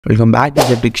Welcome back to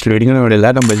JpTechStudio.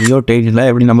 வீடியோவில் நம்ம ஜியோ டேஜில்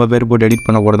எப்படி நம்ம பேர் போட்டு எடிட்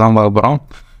பண்ண போகிறது தான் பார்க்க போகிறோம்.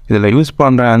 இதில் யூஸ்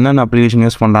பண்ணுற என்னென்ன அப்ளிகேஷன்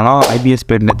யூஸ் பண்ணுறோன்னா IPS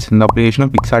Paint இந்த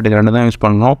அப்ளிகேஷனும் Capcut ரெண்டு தான் யூஸ்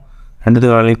பண்ணணும்.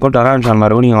 ரெண்டு வேலைக்கும் டெரான் சேனல்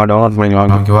இருக்கும், நீங்கள் டவுன்லோட்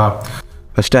பண்ணிக்கலாம். ஓகேவா?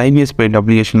 ஃபஸ்ட்டு IPS Paint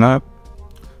அப்ளிகேஷனை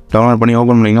டவுன்லோட் பண்ணி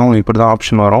ஓப்பன் பண்ணிங்கன்னா உங்களுக்கு இப்படி தான்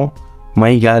ஆப்ஷன் வரும்.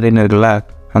 மை கேலரின்னு இருக்குல்ல,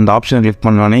 அந்த ஆப்ஷனை கிளிக்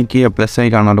பண்ணோடனே கீழே ப்ளஸ்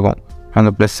ஐக்கான இருக்கும்,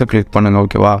 அந்த ப்ளஸ்ஸை கிளிக் பண்ணுங்கள்.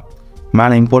 ஓகேவா?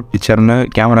 மேலே இம்போர்ட் பிக்சர்னு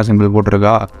கேமரா சிம்பிள்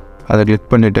போட்டிருக்கா, அதை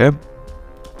கிளிக் பண்ணிவிட்டு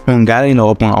கேலரியில்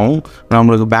ஓப்பன் ஆகும்.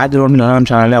 நம்மளுக்கு பேக்ரவுண்ட் டெரான்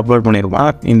சேனலே அப்லோட் பண்ணியிருப்பேன்,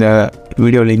 இந்த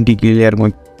வீடியோ லிங்க் கீழே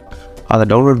இருக்கும். அதை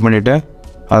டவுன்லோட் பண்ணிவிட்டு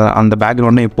அந்த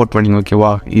பேக்ரவுண்டை இம்போர்ட் பண்ணிங்க.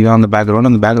 ஓகேவா? இதுதான் அந்த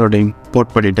பேக்ரவுண்டை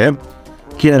இம்போர்ட் பண்ணிவிட்டு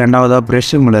கீழே ரெண்டாவதாக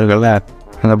ப்ரெஷ் சிம்பிள் இருக்குல்ல,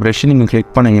 அந்த ப்ரெஷ்ஷை நீங்கள்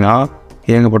கிளிக் பண்ணிங்கன்னா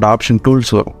ஏகப்பட்ட ஆப்ஷன்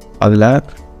டூல்ஸ் வரும். அதில்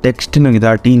டெக்ஸ்ட்டுன்னு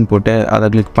இதாக டீன் போட்டு அதை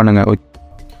கிளிக் பண்ணுங்கள்.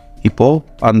 இப்போது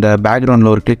அந்த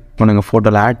பேக்ரவுண்டில் ஒரு கிளிக் பண்ணுங்கள்,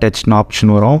 ஃபோட்டோவில் ஆட் டெக்ஸ்ட்னு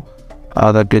ஆப்ஷன் வரும்,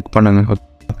 அதை கிளிக் பண்ணுங்கள்.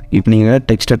 இப்போ நீங்கள்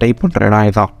டெக்ஸ்ட்டை டைப் பண்ணுற இடம்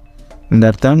இதுதான். இந்த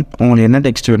இடத்த உங்களுக்கு என்ன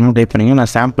டெக்ஸ்ட் வேணுமோ டைப் பண்ணிங்க.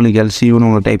 நான் சாம்பிளுக்கு LCUன்னு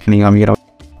உங்களுக்கு டைப் பண்ணி காமிக்கிறேன்.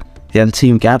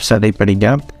 LCU கேப்ஸை டைப்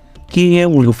பண்ணிங்க. கீழே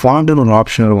உங்களுக்கு ஃபாண்டுன்னு ஒரு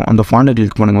ஆப்ஷன் இருக்கும், அந்த ஃபாண்டை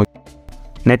கிளிக் பண்ணுங்கள்.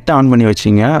 நெட்டை ஆன் பண்ணி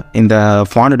வச்சிங்க இந்த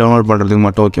ஃபாண்டை டவுன்லோட் பண்ணுறதுக்கு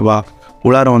மட்டும். ஓகேவா?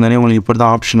 உள்ளார வந்தோடனே உங்களுக்கு இப்படி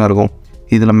தான் ஆப்ஷனாக இருக்கும்.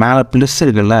 இதில் மேலே ப்ளஸ்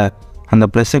இருக்குல்ல, அந்த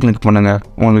ப்ளஸ்ஸை கிளிக் பண்ணுங்கள்.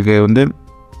 உங்களுக்கு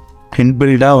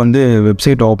இன்பில்டாக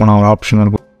வெப்சைட் ஓப்பன் ஆகிற ஆப்ஷன்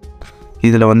இருக்கும்.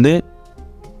 இதில்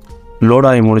லோட்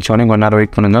ஆகி முடித்தோடனே கொஞ்சம் நேரம்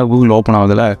வெயிட் பண்ணுங்கள். கூகுள் ஓப்பன்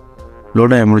ஆகுதில்ல,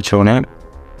 லோட் ஆகி முடித்தோடனே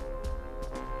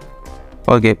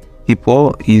ஓகே. இப்போது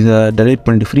இதை டெலிட்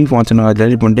பண்ணிட்டு ஃப்ரீ ஃபாண்ட்ஸ் நான்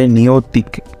டெலிட் பண்ணிட்டு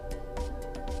நியோத்திக்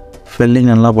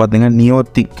ஸ்பெல்லிங் நல்லா பார்த்தீங்க,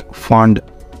 நியோத்திக் ஃபாண்ட்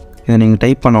இதை நீங்கள்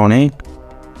டைப் பண்ணோடனே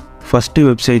ஃபஸ்ட்டு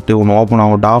வெப்சைட்டு ஒன்று ஓப்பன்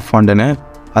ஆகும், டாஃப் ஃபாண்டுன்னு.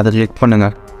 அதை கிளிக்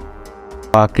பண்ணுங்கள்.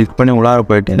 கிளிக் பண்ணி உள்ளார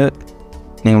போய்ட்டு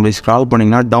நீங்கள் இப்படி ஸ்க்ரால்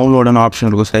பண்ணிங்கன்னா டவுன்லோடுன்னு ஆப்ஷன்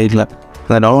இருக்கும் சைடில்.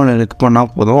 அதை டவுன்லோட் கிளிக்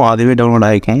பண்ணால் போதும், அதுவே டவுன்லோட்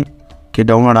ஆகிக்கும். ஓகே,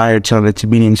 டவுன்லோட் ஆகிடுச்சு. அந்த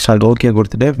HBN இன்ஸ்டால் ஓகே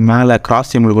கொடுத்துட்டு மேலே கிராஸ்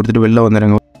சிம்பிள் கொடுத்துட்டு வெளில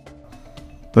வந்துடுங்க.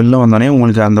 வெளில வந்தோடனே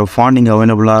உங்களுக்கு அந்த ஃபாண்டிங்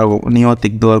அவைலபிளாக இருக்கும்.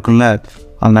 நியோத்திக் இருக்குல்ல,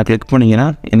 அதை நான் கிளிக் பண்ணிங்கன்னா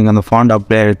எனக்கு அந்த ஃபாண்ட்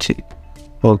அப்ளை ஆகிடுச்சு.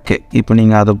 ஓகே, இப்போ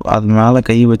நீங்கள் அது மேலே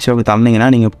கை வச்சு அப்படி தந்தீங்கன்னா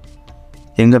நீங்கள்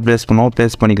எங்கே ப்ளேஸ்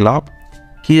பண்ணிக்கலாம்.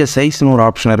 கீழே சைஸ்னு ஒரு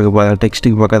ஆப்ஷன் இருக்குது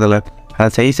டெக்ஸ்ட்டுக்கு பக்கத்தில், அந்த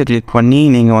சைஸை கிளிக் பண்ணி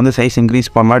நீங்கள் சைஸ்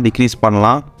இன்க்ரீஸ் பண்ணலாம், டிக்ரீஸ்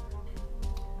பண்ணலாம்.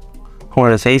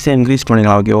 உங்களோட சைஸை இன்க்ரீஸ்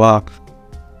பண்ணிக்கலாம். ஓகேவா?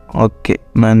 ஓகே,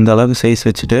 நான் இந்த அளவுக்கு சைஸ்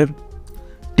வச்சுட்டு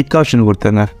டிக் ஆப்ஷன்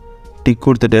கொடுத்தேங்க. டிக்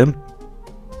கொடுத்துட்டு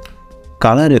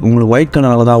கலரு உங்களுக்கு ஒயிட்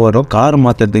கலரில் தான் வரும். கலர்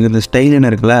மாற்றுறதுக்கு இந்த ஸ்டைலுன்னு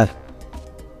இருக்குல்ல,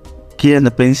 கீழே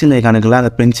இந்த பென்சில் ஐக்கானுக்குள்ள,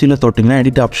 அந்த பென்சிலை தொட்டிங்கன்னா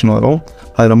எடிட் ஆப்ஷன் வரும்.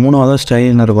 அதில் மூணாவது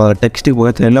ஸ்டைல்னு இருக்கும். அதில் டெக்ஸ்ட்டுக்கு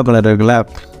பக்கத்தில் எல்லோ கலர் இருக்குல்ல,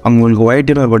 அங்கே உங்களுக்கு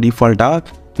ஒயிட்டுன்னு இருக்கும் டிஃபால்ட்டாக.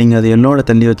 நீங்கள் அது எல்லோட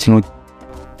தள்ளி வச்சுங்க.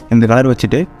 இந்த கலர்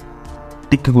வச்சுட்டு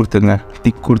டிக்கு கொடுத்துங்க.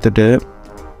 டிக் கொடுத்துட்டு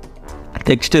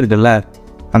டெக்ஸ்ட் இருக்குல்ல,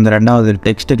 அந்த ரெண்டாவது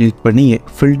டெக்ஸ்ட்டை கிளிக் பண்ணி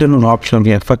ஃபில்டர்னு ஒரு ஆப்ஷன்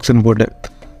இருக்கும், எஃபெக்ட்ஸ்னு போட்டு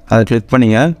அதை கிளிக்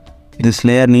பண்ணிங்க. இது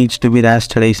லேயர் நீட்ஸ் டு பி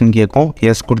ரேஸ்டரைஸ்ன்னு கேட்கும்.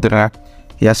 எஸ் கொடுத்துருங்க.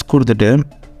 எஸ் கொடுத்துட்டு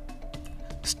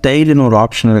ஸ்டைலுன்னு ஒரு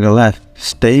ஆப்ஷன் இருக்குல்ல,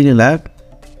 ஸ்டைலில்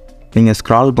நீங்கள்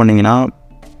ஸ்க்ரால் பண்ணிங்கன்னா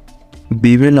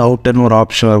பிவில் அவுட்டர்னு ஒரு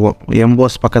ஆப்ஷன் இருக்கும்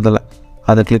எம்போஸ் பக்கத்தில்,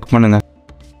 அதை கிளிக் பண்ணுங்கள்.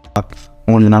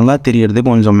 உங்களுக்கு நல்லா தெரியறது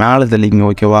கொஞ்சம் மேலே தள்ளிங்க.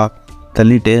 ஓகேவா?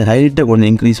 தள்ளிட்டு ஹைட்டை கொஞ்சம்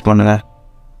இன்க்ரீஸ் பண்ணுங்கள்.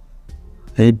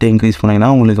 ஹைட்டை இன்க்ரீஸ் பண்ணிங்கன்னா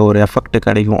உங்களுக்கு ஒரு எஃபெக்ட்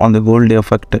கிடைக்கும், அந்த கோல்டு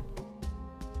எஃபெக்ட்.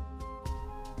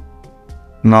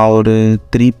 நான் ஒரு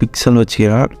 3 பிக்சல்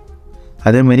வச்சுக்கிறேன்.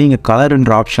 அதேமாரி இங்கே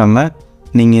கலருன்ற ஆப்ஷனில்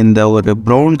நீங்கள் இந்த ஒரு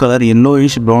ப்ரௌன் கலர்,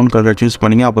 எல்லோயிஷ் ப்ரௌன் கலரை சூஸ்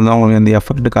பண்ணிங்க. அப்போ தான் உங்களுக்கு இந்த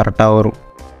எஃபெக்ட் கரெக்டாக வரும்.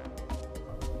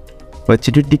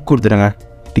 வச்சுட்டு டிக் கொடுத்துருங்க.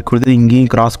 டிக் கொடுத்துட்டு இங்கேயும்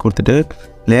கிராஸ் கொடுத்துட்டு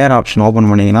லேயர் ஆப்ஷன் ஓப்பன்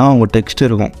பண்ணிங்கன்னா உங்கள் டெக்ஸ்ட்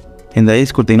இருக்கும். இந்த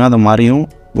ஐஸ் கொடுத்தீங்கன்னா அது மாதிரியும்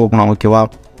ஓப்பன் ஆகும். ஓகேவா?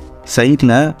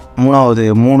 சைட்டில் மூணாவது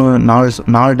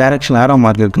 4 டைரெக்ஷன் ஏரோ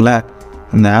மார்க் இருக்குல்ல,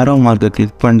 அந்த ஏரோ மார்க்கை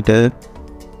கிளிக் பண்ணிட்டு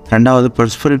ரெண்டாவது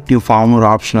பெர்ஸ்பெக்டிவ் ஃபார்ம்னு ஒரு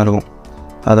ஆப்ஷன் இருக்கும்.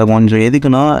 அதை கொஞ்சம்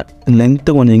எதுக்குன்னா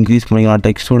லென்த்தை கொஞ்சம் இன்க்ரீஸ் பண்ணிக்கலாம்,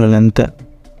 டெக்ஸ்ட்டோட லென்த்தை.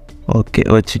 ஓகே,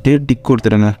 வச்சுட்டு டிக்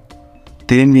கொடுத்துருங்க.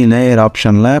 திரும்பி லேயர்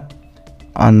ஆப்ஷனில்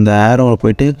அந்த ஏரோவில்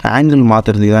போய்ட்டு ஆங்கிள்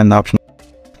மாற்றுறதுக்கு தான் இந்த ஆப்ஷன்.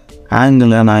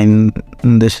 ஆங்கிளை நான்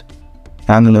இந்த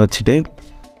ஆங்கிளை வச்சுட்டு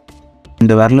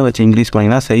இந்த விரலை வச்சு இன்க்ரீஸ்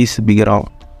பண்ணிங்கன்னா சைஸ் பிகர்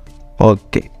ஆகும்.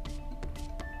 ஓகே,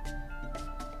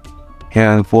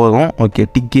 போதும். ஓகே,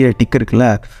 டிக் இருக்குல்ல,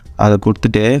 அதை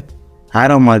கொடுத்துட்டு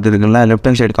ஆரோ மார்க் இருக்குல்ல, லெஃப்ட்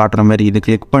ஹேண்ட் சைடு காட்டுற மாதிரி இது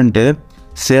கிளிக் பண்ணிட்டு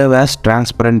சேவ் ஆஸ்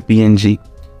டிரான்ஸ்பரண்ட் PNG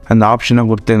அந்த ஆப்ஷனை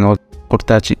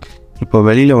கொடுத்தாச்சு. இப்போ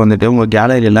வெளியில் வந்துட்டு உங்கள்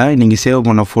கேலரியில் நீங்கள் சேவ்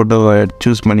பண்ண ஃபோட்டோவை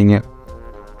சூஸ் பண்ணிங்க.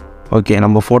 ஓகே,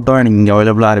 நம்ம ஃபோட்டோ எனக்கு இங்கே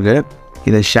அவைலபிளாக இருக்குது.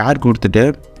 இதை ஷேர் கொடுத்துட்டு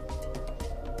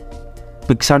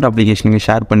பிக்சார்ட் அப்ளிகேஷனுக்கு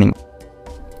ஷேர் பண்ணிங்க.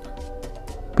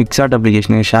 பிக்சார்ட்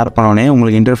அப்ளிகேஷனுக்கு ஷேர் பண்ணோடனே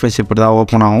உங்களுக்கு இன்டர்ஃபேஸ் இப்படி தான்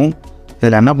ஓப்பன் ஆகும்.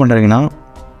 இதில் என்ன பண்ணுறீங்கன்னா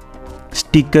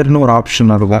ஸ்டிக்கர்னு ஒரு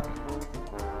ஆப்ஷன் இருக்கும்.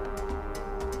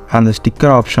 அந்த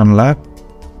ஸ்டிக்கர் ஆப்ஷனில்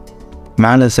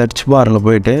மேலே சர்ச் பாரில்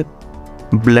போய்ட்டு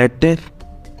பிளட்டு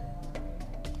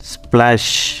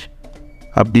ஸ்ப்ளாஷ்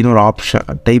அப்படின்னு ஒரு ஆப்ஷன்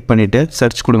டைப் பண்ணிவிட்டு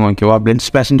சர்ச் கொடுங்க ஓகேவா. பிளெண்ட்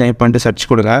ஸ்ப்ளாஷ்னு டைப் பண்ணிட்டு சர்ச்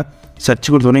கொடுங்க. சர்ச்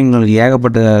கொடுத்தோன்னே எங்களுக்கு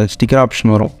ஏகப்பட்ட ஸ்டிக்கர்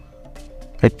ஆப்ஷன் வரும்.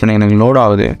 வெயிட் பண்ணி எனக்கு லோட்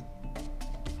ஆகுது.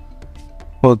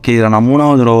 ஓகே, இதில் நான்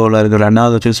 3வது ரோவில் இருக்கிற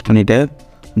 2வது சூஸ் பண்ணிவிட்டு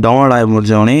டவுன்லோட் ஆகி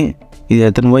முடிஞ்சவொடனே இதை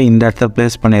எடுத்துன்னு போய் இந்த இடத்துல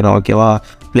ப்ளேஸ் பண்ணிடுறோம் ஓகேவா.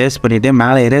 ப்ளேஸ் பண்ணிவிட்டு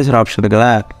மேலே எரேசர் ஆப்ஷன் இருக்குல்ல,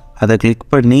 அதை கிளிக்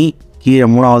பண்ணி கீழே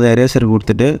 3வது எரேசர்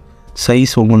கொடுத்துட்டு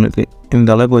சைஸ் உங்களுக்கு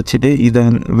இந்த அளவுக்கு வச்சுட்டு இதை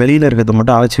வெளியில் இருக்கிறத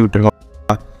மட்டும்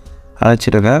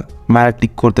அழைச்சிடுங்க. மேலே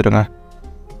டிக் கொடுத்துடுங்க.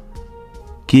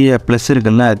 கீழே ப்ளஸ்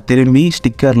இருக்குல்ல, திரும்பி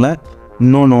ஸ்டிக்கரில்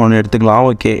ஒன்று எடுத்துக்கலாம்.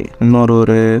 ஓகே,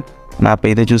 ஒரு நான் இப்போ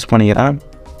இதை சூஸ் பண்ணிக்கிறேன்.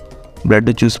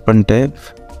 ப்ளட்டு சூஸ் பண்ணிட்டு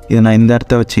இதை நான் இந்த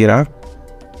இடத்த வச்சுக்கிறேன்.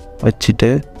 வச்சுட்டு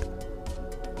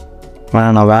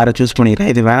நான் வேறு சூஸ் பண்ணிக்கிறேன்.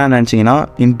 இது வேணாம்னு நினச்சிங்கன்னா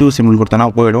இன்டூ சிம்பிள் கொடுத்தனா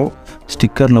போயிடும்.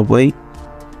 ஸ்டிக்கரில் போய்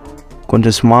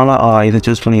கொஞ்சம் ஸ்மாலாக இதை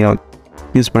சூஸ்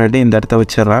பண்ணிவிட்டு இந்த இடத்த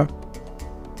வச்சிட்றேன்.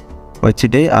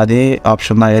 வச்சுட்டு அதே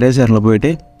ஆப்ஷன் தான் எரேசரில் போய்ட்டு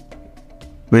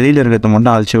வெளியில் இருக்கிறத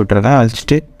மட்டும் அழிச்சு விட்டுருங்க.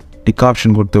 அழிச்சிட்டு டிக்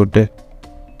ஆப்ஷன்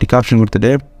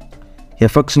கொடுத்துட்டு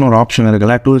எஃபெக்ட்ஸ்னு ஒரு ஆப்ஷன்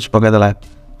இருக்குல்ல டூல்ஸ் பக்கத்தில்,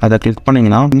 அதை கிளிக்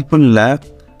பண்ணிங்கன்னா சிம்பிளில்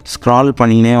ஸ்க்ரால்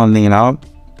பண்ணினே வந்தீங்கன்னா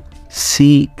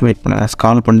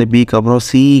ஸ்க்ரால் பண்ணிட்டு பிக்கு அப்புறம்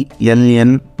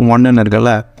CLN1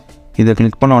 இருக்குல்ல, இதை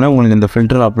கிளிக் பண்ணோடனே உங்களுக்கு இந்த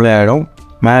ஃபில்டர் அப்ளை ஆகிடும்.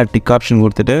 மேலே டிக் ஆப்ஷன்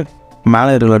கொடுத்துட்டு மேலே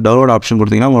இருக்கிற டவுன்லோட் ஆப்ஷன்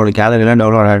கொடுத்தீங்கன்னா உங்களோட கேலரியில்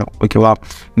டவுன்லோட் ஆகிடும் ஓகேவா.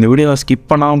 இந்த வீடியோவை ஸ்கிப்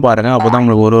பண்ணாமல் பாருங்கள், அப்போ தான்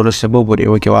உங்களுக்கு ஒரு ஸ்டெப்பு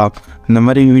புரியும் ஓகேவா. இந்த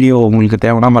மாதிரி வீடியோ உங்களுக்கு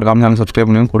தேவைன்னா மறக்காம சேனல் சப்ஸ்கிரைப்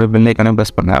பண்ணுங்க, கூட பெல் ஐக்கானே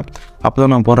ப்ரெஸ் பண்ணுங்கள். அப்போ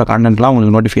தான் நான் போடுற கண்டென்ட்லாம்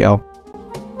உங்களுக்கு நோட்டிஃபை ஆகும்.